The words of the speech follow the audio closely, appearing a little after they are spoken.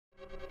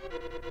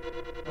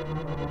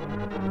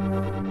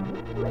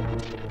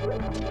On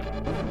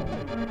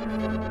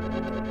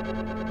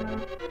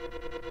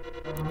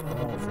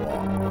va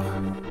voir.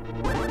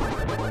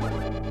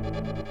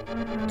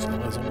 C'est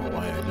une raison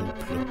d'avoir un loop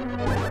là.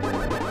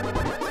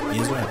 Il y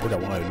a un peu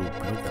d'avoir un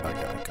loop là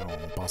quand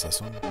on pense à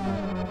ça.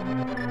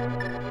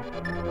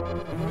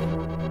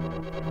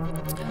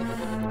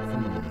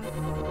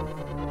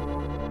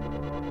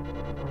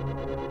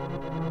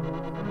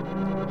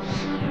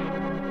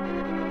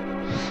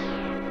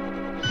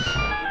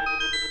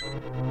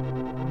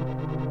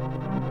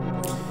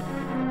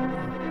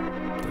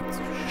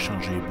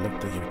 Changer les blocs,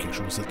 peut-être qu'il y avait quelque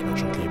chose ici qui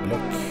marche avec les blocs.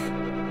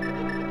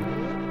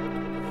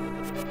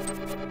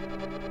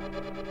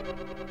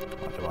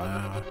 On va aller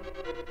voir.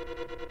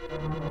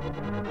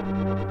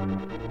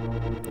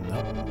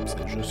 Non,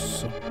 c'est juste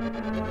ça.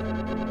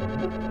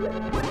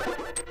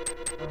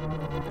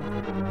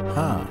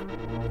 Ah!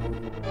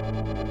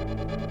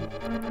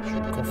 Je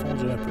suis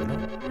confondu un peu là.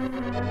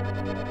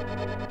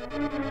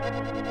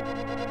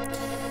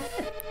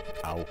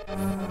 Ah oh!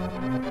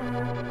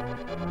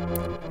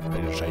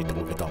 J'aille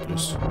trop vite en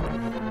plus.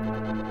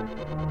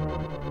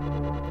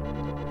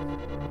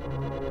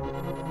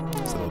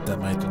 Ça doit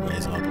tellement être une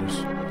niaiserie en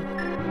plus.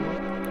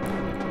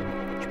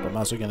 Je suis pas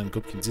mal sûr qu'il y en a une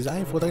couple qui me disent « Ah,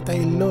 il faudrait que tu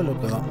ailles là,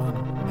 présentement. »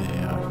 Mais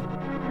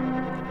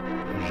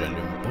j'allume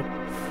pas.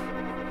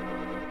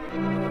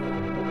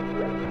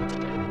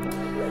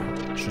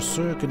 Je suis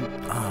sûr qu'une...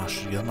 Ah, je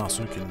suis également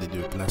sûr qu'une des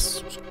deux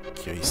places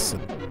qu'il y a ici...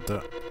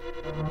 Ben,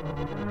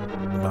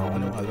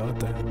 on va là,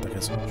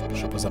 intéressant. Je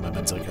sais pas si ça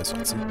m'amène direct à la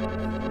sortie.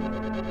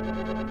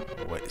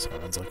 Ouais, ça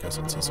m'amène direct à la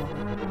sortie, ça.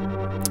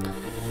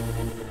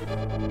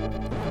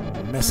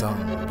 Mais semble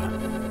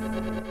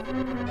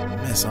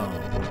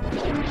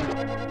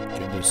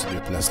qu'il y a de ces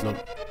deux places-là,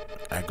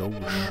 à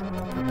gauche, on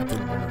peut péter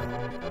le mur.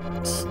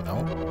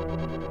 Sinon...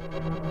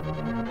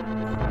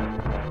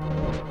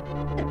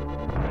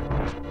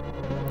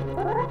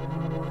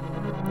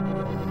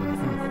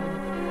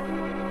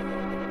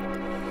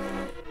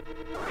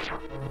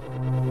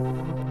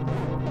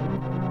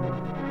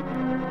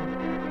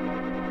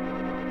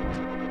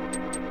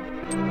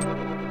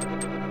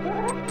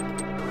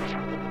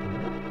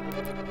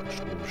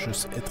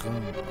 Juste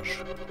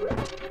étrange.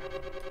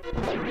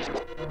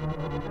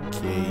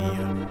 Qui est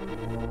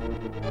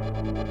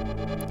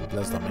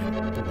place dans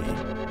même bruit.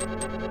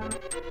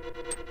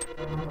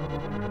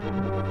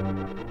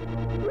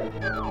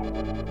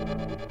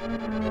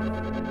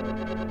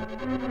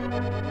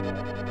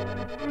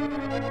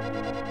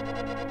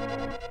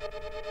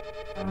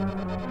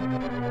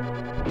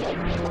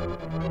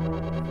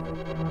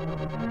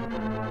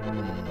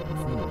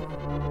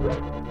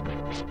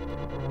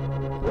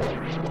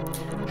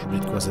 J'oublie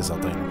de quoi c'est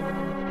certain. Il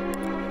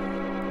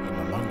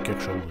me manque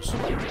quelque chose.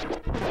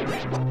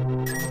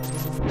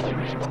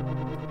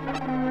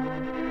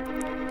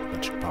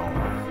 Magic Power.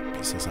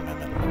 Puis ça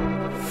m'amène.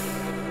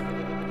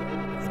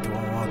 Il doit y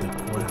avoir de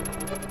quoi.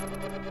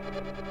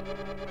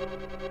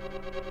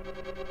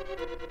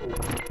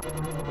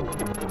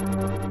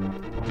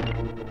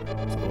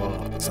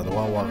 Ça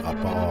doit avoir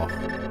rapport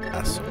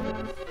à ça.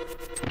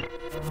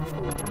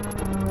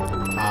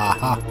 Ah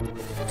ah!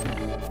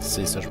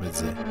 C'est ça, je me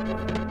disais.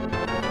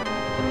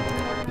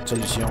 Plus de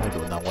solution, il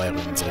doit en avoir une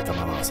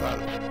directement dans la salle.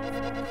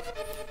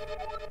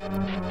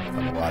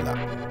 Voilà.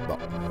 Bon.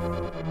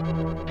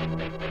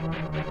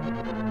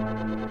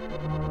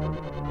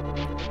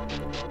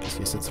 Qu'est-ce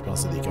qu'il essaie de se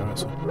penser des cœurs,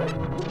 ça?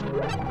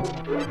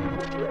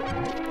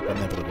 Pas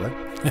n'importe quoi.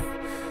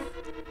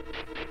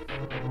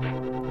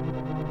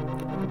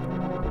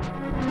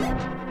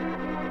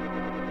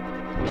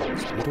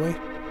 Salut, toi.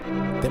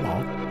 T'es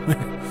mort.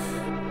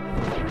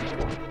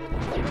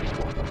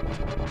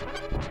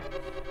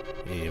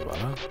 Et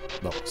voilà.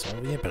 Bon, ça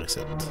revient par ici.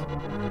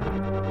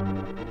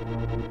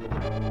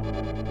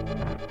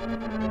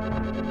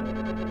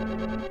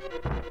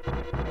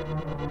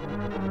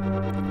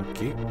 Ok.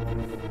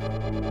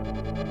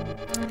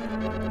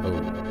 Oh.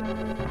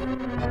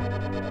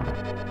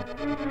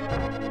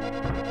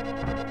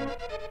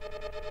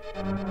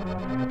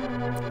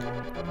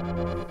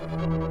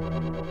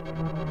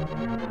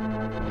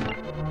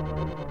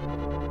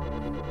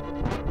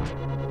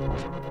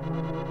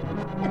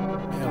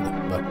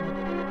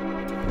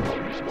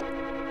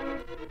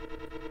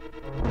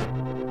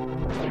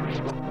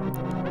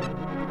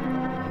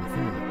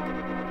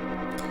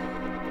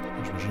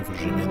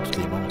 J'élimine tous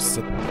les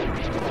monstres.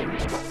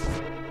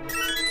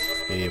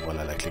 Et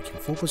voilà la clé qu'il me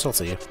faut pour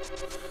sortir.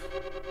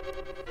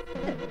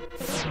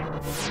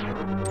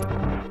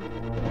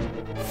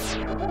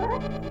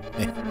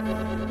 Eh.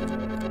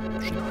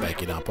 J'ai le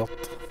paquet dans la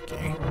porte. Ok.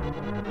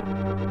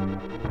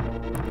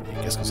 Et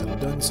qu'est-ce que ça nous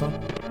donne, ça?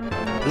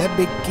 La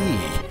Big Key!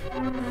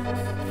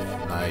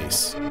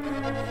 Nice.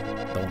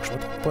 Donc, je ne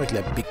me trompe pas avec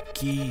la Big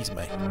Key.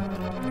 Ben,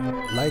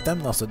 l'item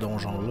dans ce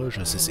donjon-là,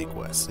 je sais c'est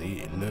quoi.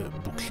 C'est le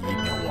bouclier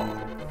miroir.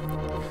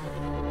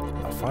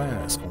 L'affaire,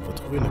 est-ce qu'on va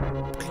trouver le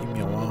bouclier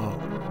miroir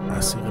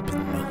assez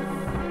rapidement?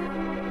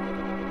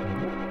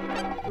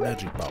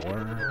 Magic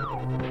Power.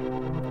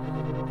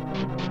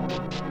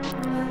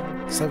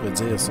 Ça veut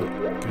dire ça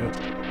que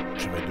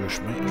j'avais deux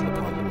chemins, je vais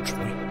prendre l'autre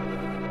chemin.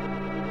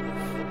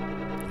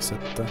 Ici.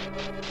 Ça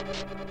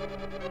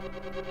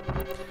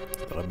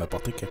devrait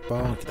m'apporter quelque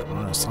part, qui devrait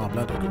avoir un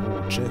semblant de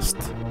gros chest,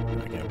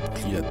 avec un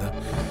bouclier là-dedans.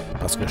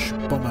 Parce que je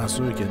suis pas mal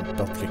sûr qu'il y a une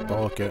porte quelque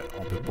part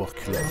qu'on peut pas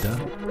reculer là-dedans.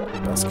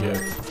 Parce que il doit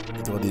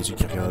y avoir des yeux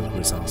qui regardent dans tous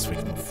les sens. Fait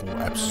qu'il nous faut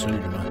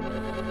absolument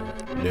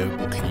le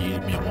bouclier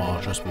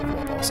miroir juste pour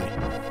pouvoir passer.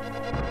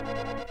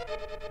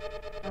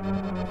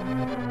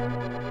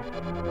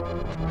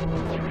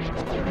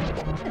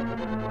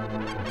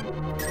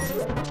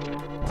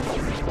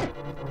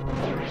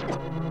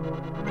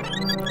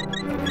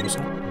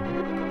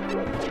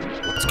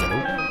 Petit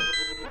cadeau.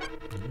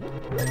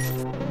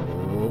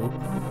 Oh.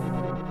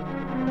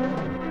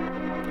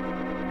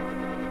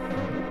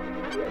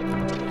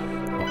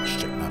 Bon, je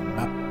check ma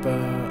map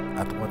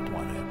à droite,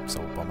 ouais. Ça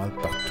va pas mal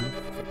partout.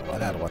 On va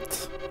aller à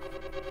droite.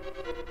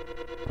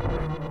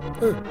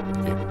 Ok.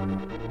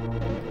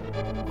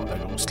 Bon, la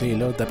grosse clé est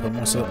là. D'après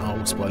moi, ça, en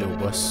haut, c'est pour aller au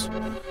boss.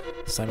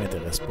 Ça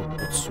m'intéresse pas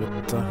tout de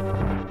suite.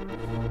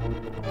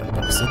 On va aller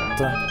par ici.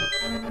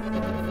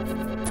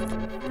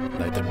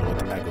 L'item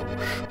droite à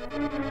gauche.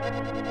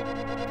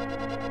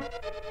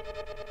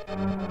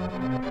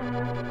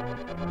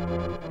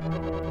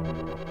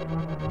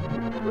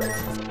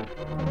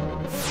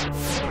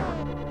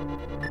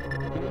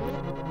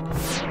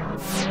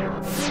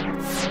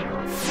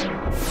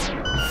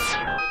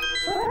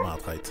 Comment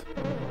traite?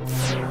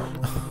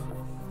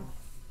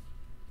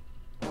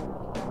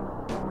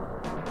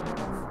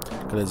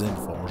 Que les uns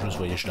font juste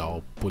voyage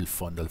dehors pour le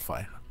fun de le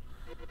faire.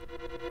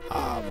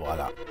 Ah,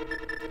 voilà.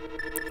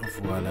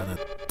 Voilà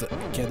notre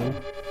cadeau.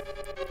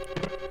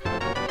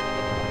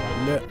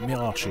 Le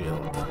Mirror Shield.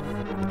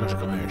 Là, j'ai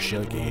comme un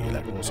shield qui est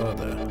la grosseur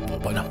de mon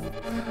bonhomme.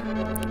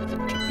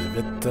 Je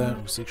vais vite.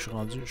 Où c'est que je suis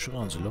rendu? Je suis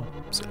rendu là.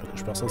 C'est là que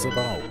je peux sortir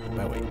par en haut.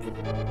 Ben oui.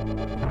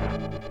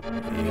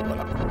 Et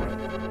voilà.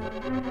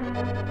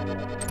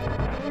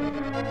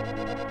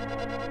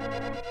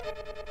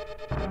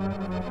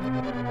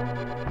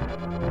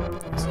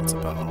 Sortir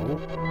par en haut.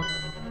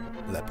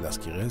 La place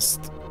qui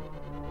reste.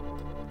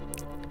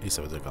 Et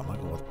ça veut dire comment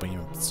qu'on va te payer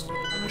un petit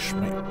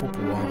chemin pour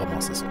pouvoir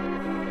ramasser ça.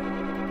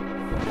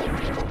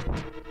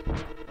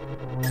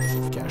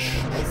 Cache.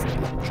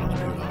 J'en ai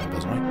plus vraiment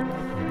besoin.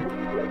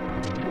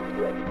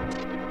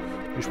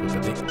 Et je peux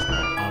péter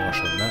en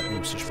rachonnement, lui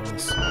aussi, je pense. Je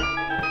sais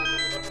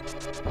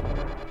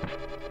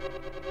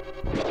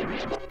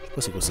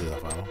pas c'est quoi ces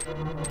affaires-là.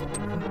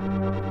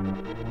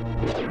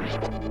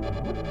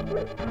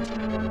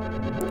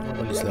 On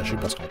va les slasher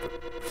parce qu'on peut.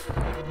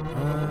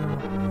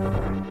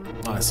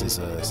 Ah, c'est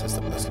ça, c'est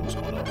cette place-là où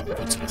on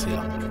peut tirer ses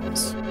lames, je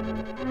pense.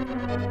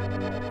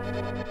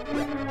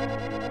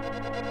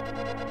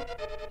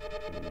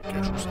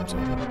 Quelque chose comme ça.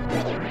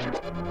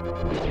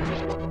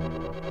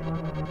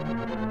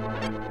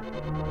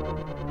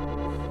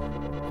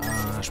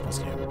 Ah, je pense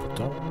qu'il y a un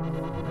bouton.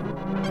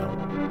 Non.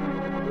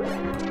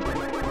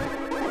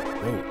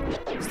 Oh,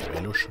 c'était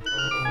bien louche.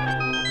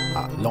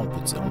 Ah, là on peut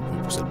pousser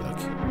le bloc.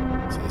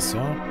 C'est ça.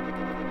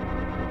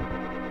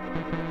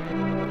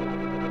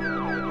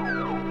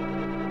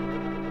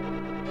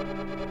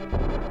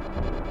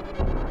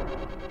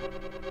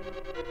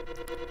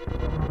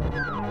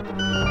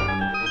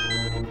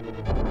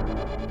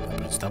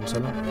 Ça,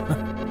 là.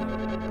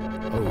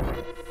 Oh.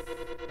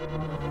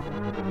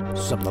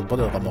 Ça me tente pas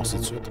de le ramasser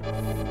tout de suite.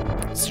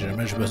 Si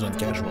jamais j'ai besoin de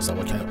cash, je vais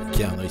savoir qu'il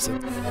y en a ici.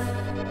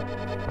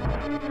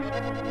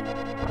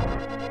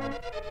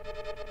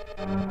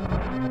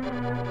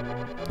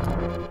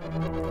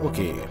 Ok.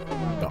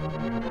 Bon.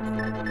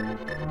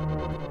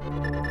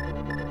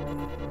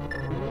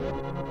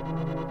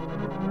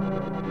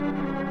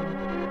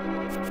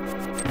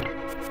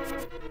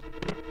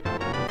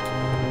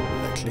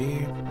 La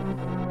clé.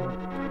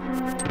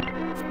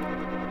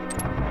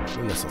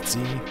 La sortie.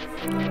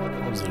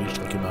 On se dirige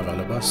tranquillement vers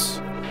le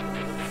boss.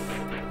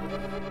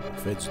 On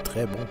fait du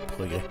très bon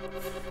progrès.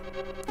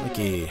 Ok.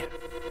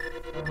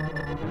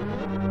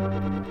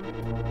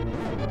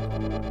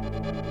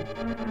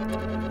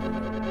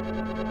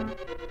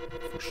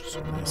 Faut que je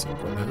sois c'est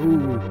quoi là?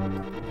 Ouh!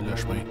 Le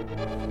chemin.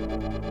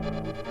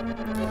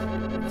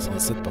 Sans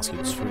site parce qu'il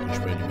y a du feu que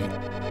je peux allumer.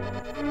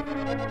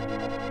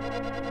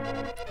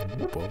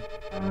 Ou pas.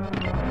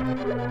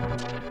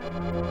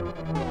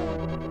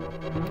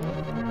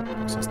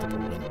 Ça, c'était pour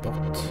ouvrir une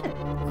porte.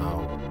 Ah.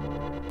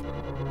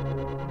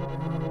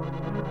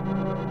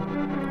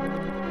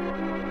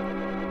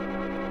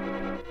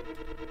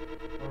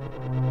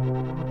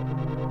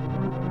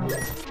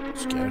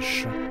 Tu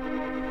caches.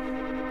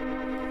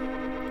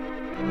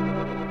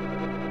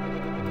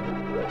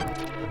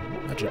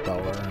 Magic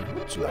Power,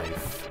 du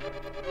life.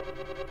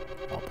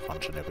 On va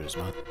prendre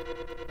généreusement.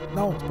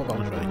 Non, c'est pas par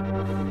là que je vais aller.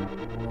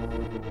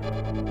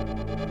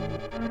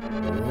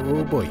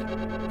 Oh boy!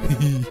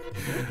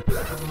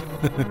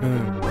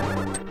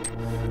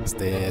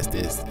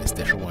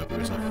 C'était chaud un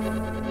peu ça.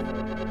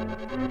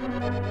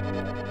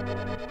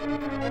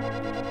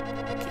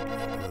 Ok,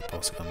 on va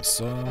passer comme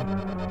ça. Non.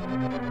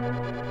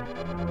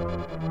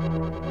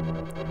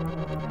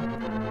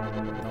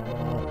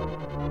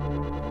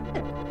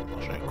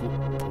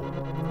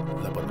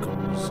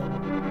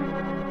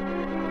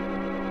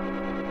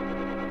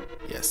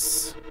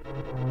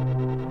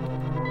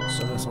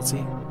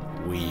 parti?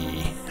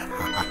 Oui!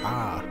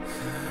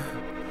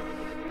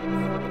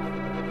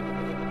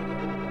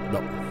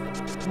 Bon.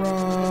 Run!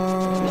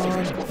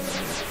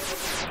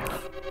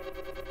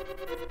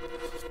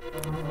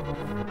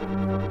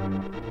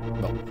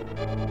 Bon.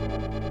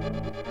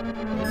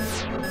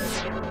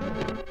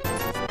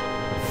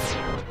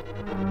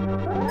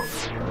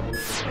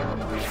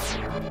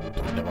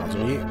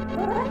 L'aventurier.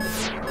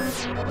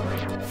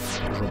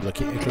 Toujours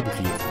bloqué avec le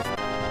bouclier.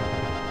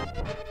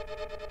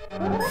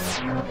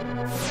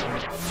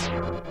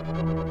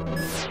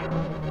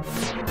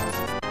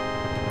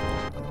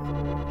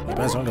 J'ai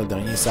l'impression que le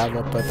dernier, ça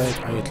va peut-être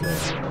être le...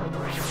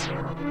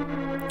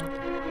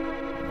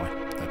 Ouais,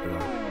 c'est un peu...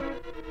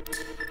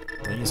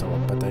 Le dernier, ça va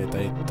peut-être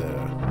être...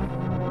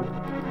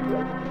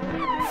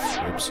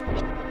 Oups.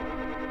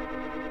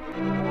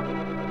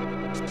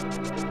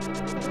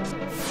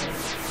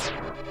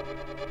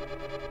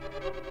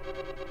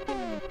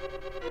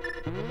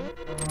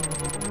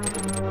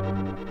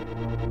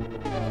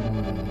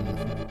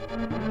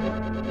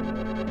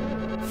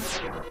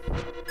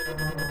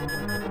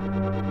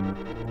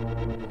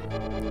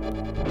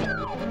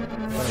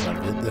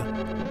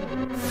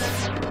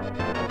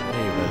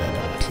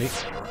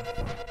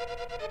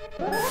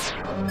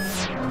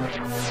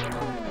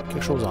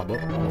 Quelque chose en bas,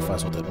 on va faire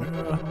sauter le mur.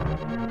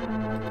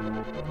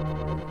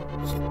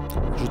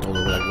 J'ai trop de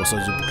la grosseur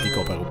du bouclier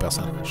comparé au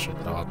personnage.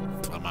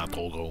 C'est vraiment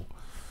trop gros.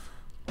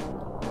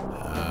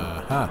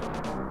 Ah!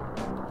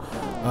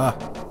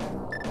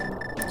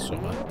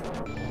 Sûrement.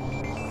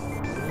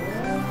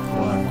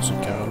 Ouais, mon sur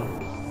le cœur là.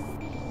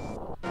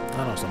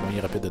 Ah non, c'est un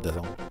moyen rapide de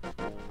descendre.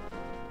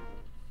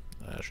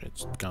 Je viens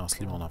de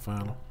canceller mon affaire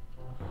là.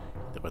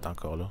 Il devrait être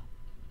encore là.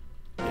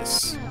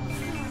 Yes.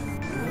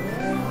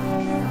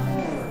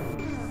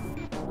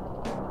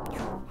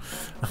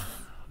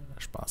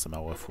 Je pensais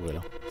m'avoir fourré là.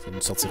 C'est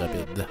une sortie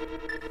rapide.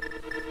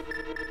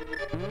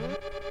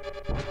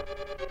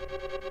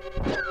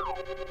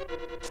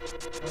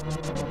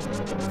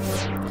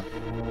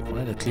 On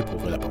a la clé pour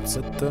ouvrir la porte.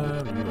 Lui,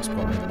 il va se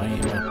prendre une main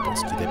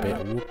parce qu'il est épais.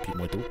 Oups, puis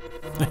moto.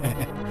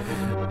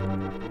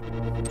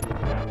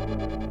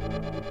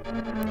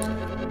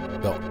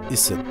 Bon,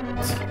 ici.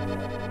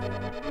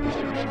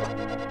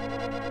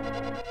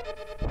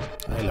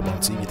 Ah, la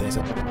bâtisse, il est ici.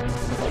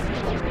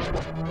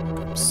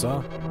 Comme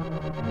ça.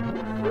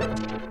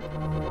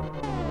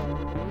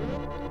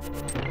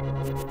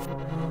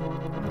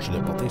 Je l'ai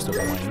porté, ce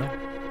moyen-là.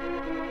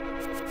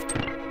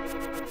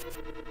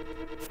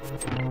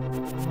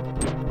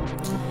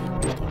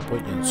 Je ne trompe pas,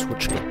 il y a une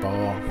switch quelque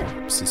part.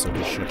 C'est ça que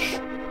je cherche.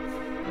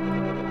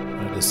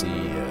 Un de ces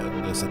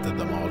têtes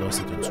de mort-là,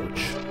 c'est une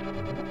switch.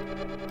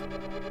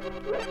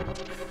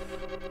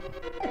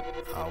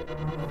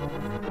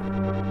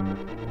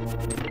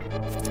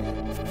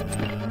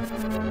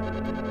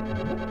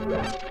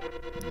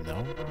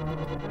 Non.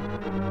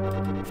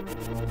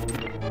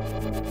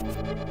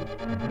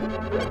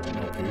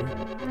 Non plus.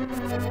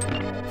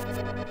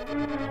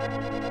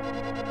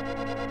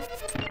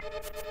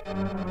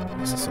 On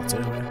va s'en sortir,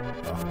 ouais.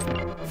 Ah.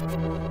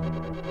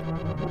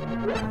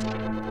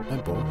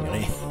 Même pas, il n'y a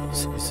rien.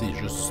 C'est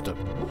juste stop.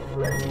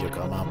 Il n'y a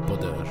carrément pas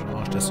de...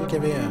 Genre, j'étais sûr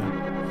qu'il y avait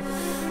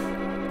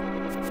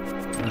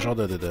un genre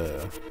de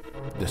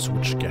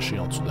switch caché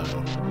en dessous d'un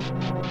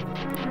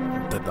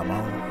tête de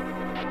mort.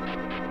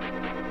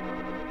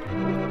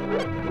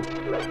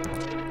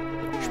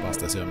 Je pense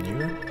que c'est assez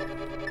mieux.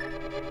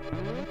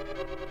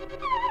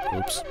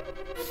 Oups.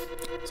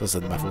 Ça,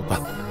 c'est de ma faute.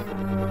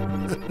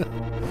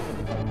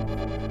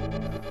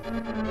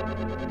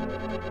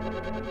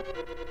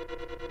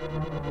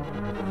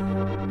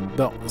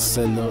 Bon,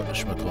 celle-là,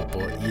 je me trompe pas,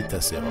 il est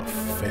assez rough.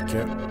 Fait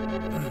que...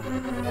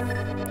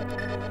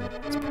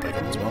 C'est pas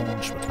comme du monde,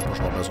 je me trompe pas,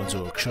 je vais avoir besoin du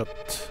hookshot.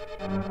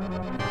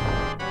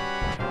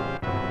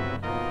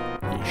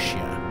 Il est chiant.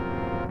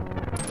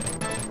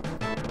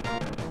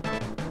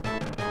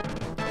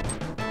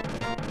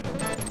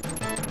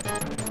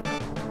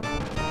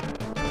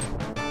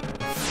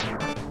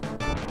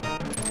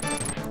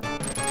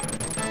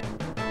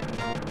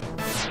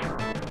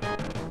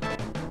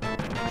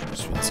 Je me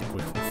souviens, c'est quoi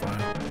qu'il faut faire.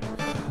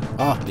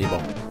 Ah, des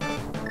bons.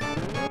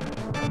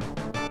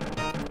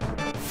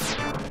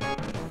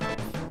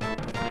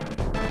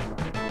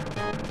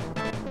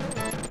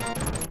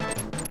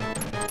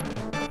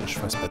 Je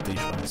fasse péter,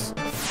 je pense.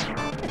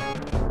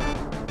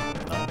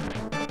 Non.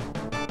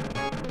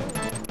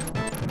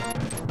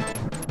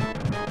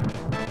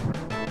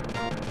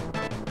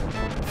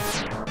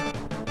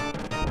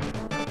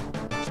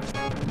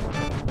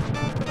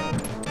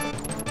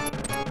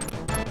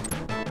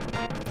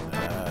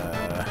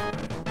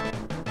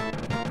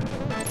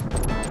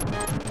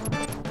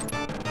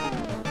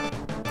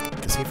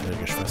 Qu'est-ce qu'il faudrait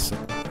que je fasse ça?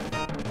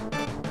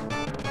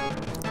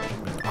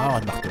 Ah,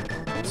 un marteau.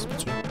 C'est pas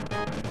sûr.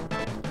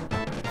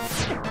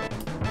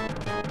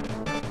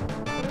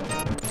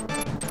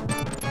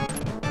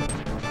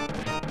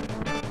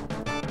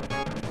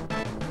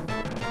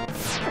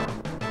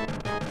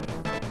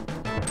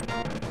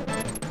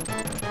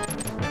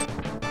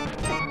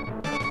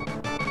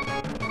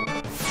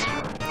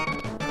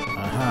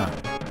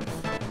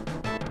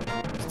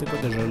 C'était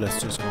quoi déjà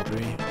l'astuce qu'on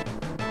peut?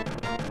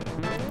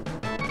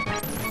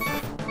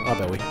 Ah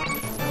ben oui.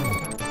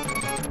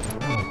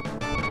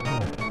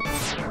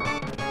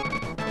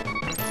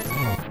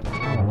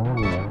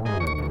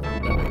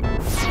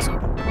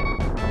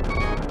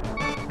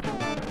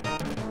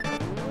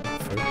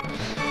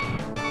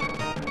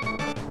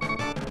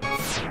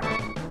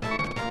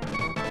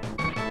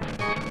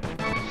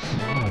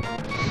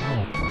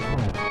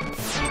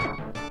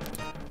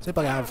 C'est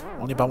pas grave,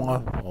 on n'est pas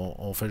moi,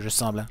 on fait juste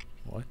semblant.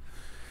 Ouais.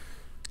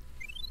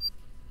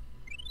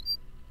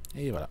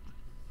 Et voilà.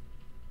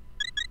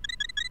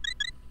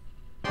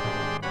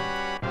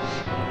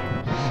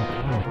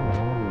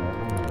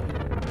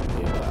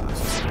 Et voilà,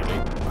 ça c'est réglé.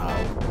 Wow.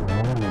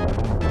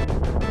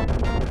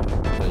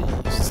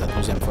 Là, c'est sa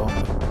deuxième forme.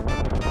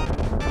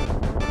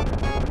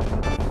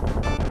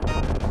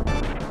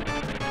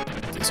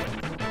 C'est ça.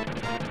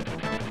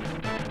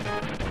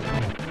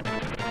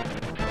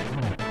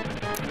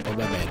 Oh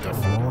ben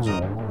tough.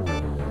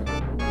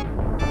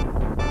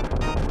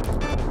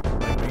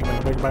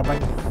 Bang, bang, bang,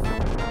 bang.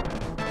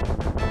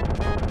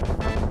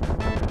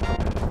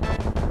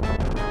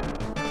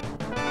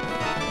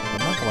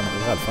 Comment on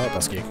arrivera à le faire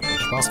parce que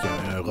je pense qu'il y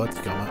a un rod qui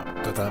est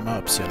quand totalement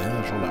optionnel,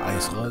 genre le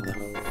Ice Rod.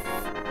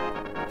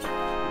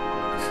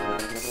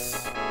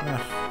 Ah.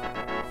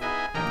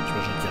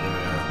 J'imagine qu'il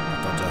aurait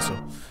attendu à ça.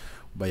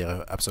 Ben, il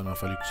aurait absolument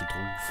fallu que tu le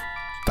trouves.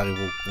 Tu arrives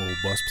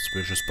au boss puis tu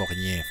peux juste pas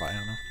rien faire.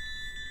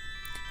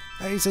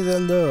 Là. Hey, c'est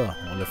Zelda!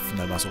 On l'a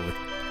finalement sauvé.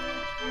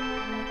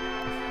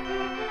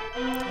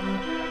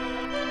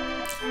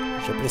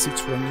 J'apprécie que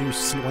tu sois venu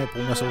si loin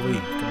pour me sauver,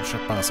 comme je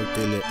pensais que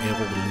tu es le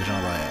héros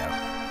légendaire.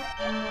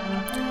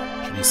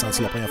 Je l'ai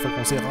senti la première fois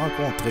qu'on s'est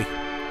rencontrés.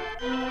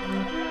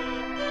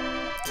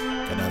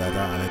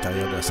 Canada à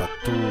l'intérieur de sa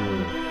tour.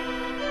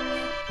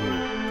 Oh.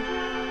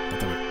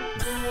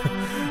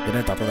 Ganon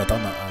est en train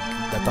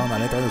d'attendre à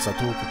l'intérieur de sa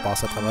tour pour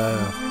passer à travers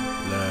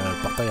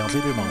le portail entre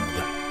les deux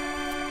mondes.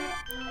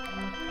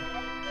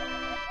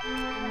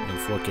 Une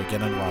fois que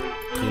Ganon va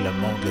entrer le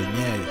monde de la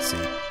lumière,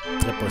 c'est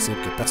très possible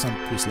que personne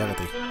ne puisse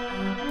l'arrêter.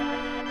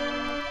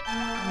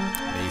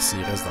 Mais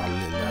s'il reste dans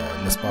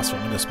l'espace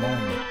fermé de ce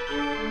monde,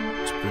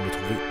 tu peux le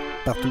trouver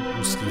partout où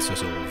il se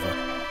sauve.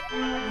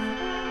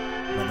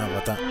 Maintenant,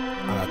 va-t'en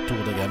à la tour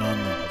de Ganon, on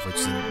va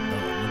utiliser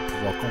nos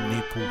pouvoirs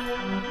combinés pour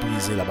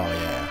briser la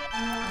barrière.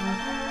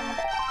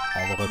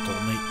 On va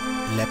retourner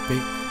la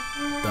paix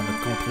dans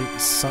notre contrée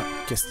sans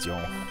question.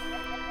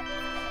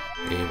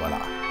 Et voilà.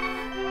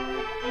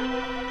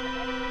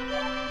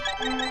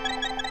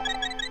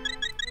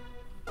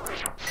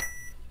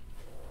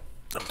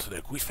 Donc, tout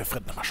d'un coup, il fait frais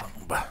dans ma chambre.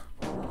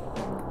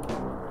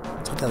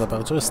 On dirait que la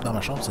température ici dans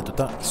ma chambre, c'est tout le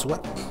temps soit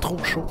trop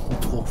chaud ou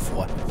trop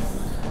froid.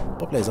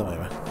 Pas plaisant,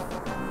 vraiment.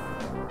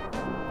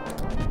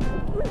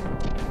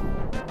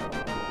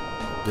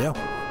 Bien.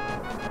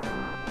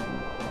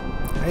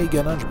 Hey,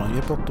 Ganon, je m'en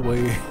viens pour toi.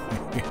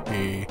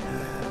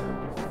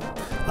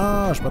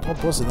 Ah, je me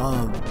trompe pas, c'est dans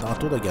le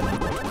tour de Ganon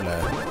qu'on trouve la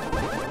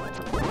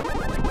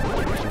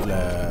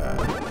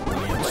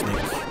lien tunique.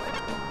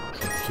 Je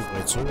vais vérifier pour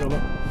être sûr, là.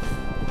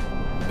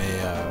 Mais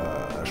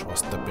je vais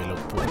se taper là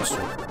pour être sûr.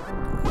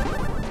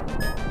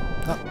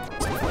 Ah,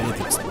 ça fait rien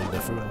des petites boules de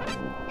feu.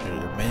 J'ai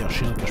le meilleur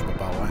shield que je peux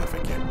pas avoir, fait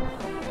que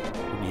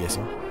oubliez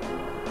ça.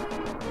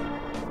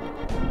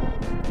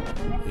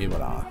 Et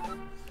voilà.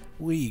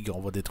 Oui, on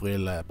va détruire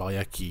la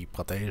barrière qui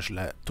protège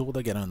la tour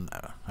de Ganon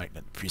avec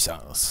notre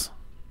puissance.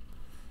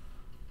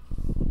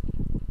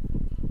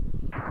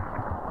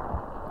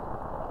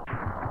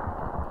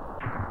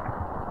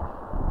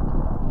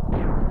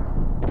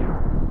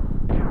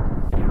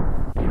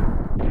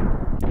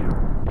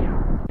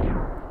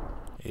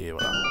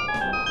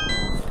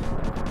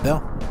 Bon,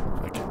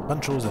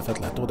 bonne chose à fait,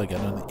 la tour de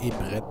Ganon est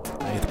prête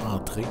à être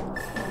entrée.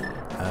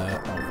 On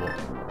va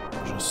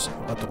juste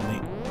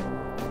retourner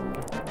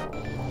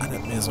à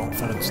notre maison,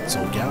 faire une petite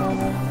sauvegarde.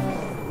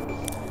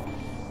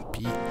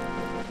 Puis,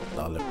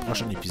 dans le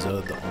prochain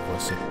épisode, on va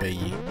se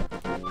payer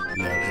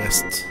le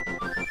reste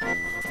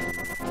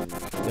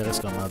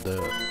comment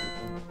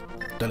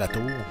de la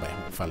tour, ben,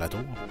 on va faire la tour,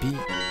 puis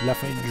la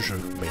fin du jeu,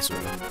 bien sûr.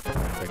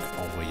 Fait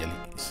qu'on va y aller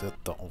ici,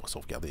 on va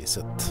sauvegarder ici.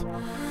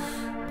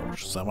 Donc,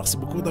 je vous remercie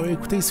beaucoup d'avoir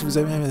écouté. Si vous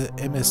avez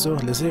aimé ça,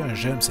 laissez un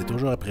j'aime, c'est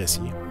toujours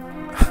apprécié.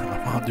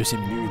 En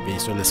deuxième lieu, bien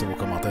sûr, laissez vos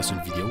commentaires sur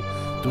la vidéo.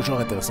 Toujours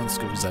intéressant de ce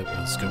que vous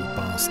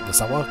pensez, de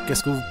savoir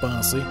qu'est-ce que vous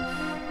pensez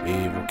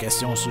et vos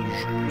questions sur le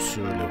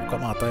jeu, vos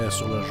commentaires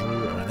sur le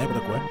jeu,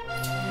 n'importe quoi.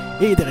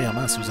 Et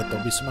dernièrement, si vous êtes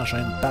tombé sur ma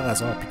chaîne par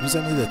hasard et que vous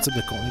aimez le type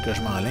de contenu que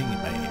je mets en ligne,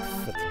 ben,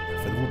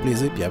 faites-vous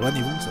plaisir et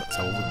abonnez-vous,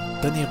 ça va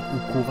vous tenir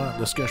au courant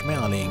de ce que je mets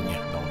en ligne.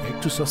 Donc, avec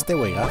tout ça, c'était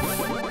Waygraph.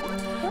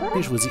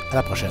 Et je vous dis à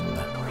la prochaine.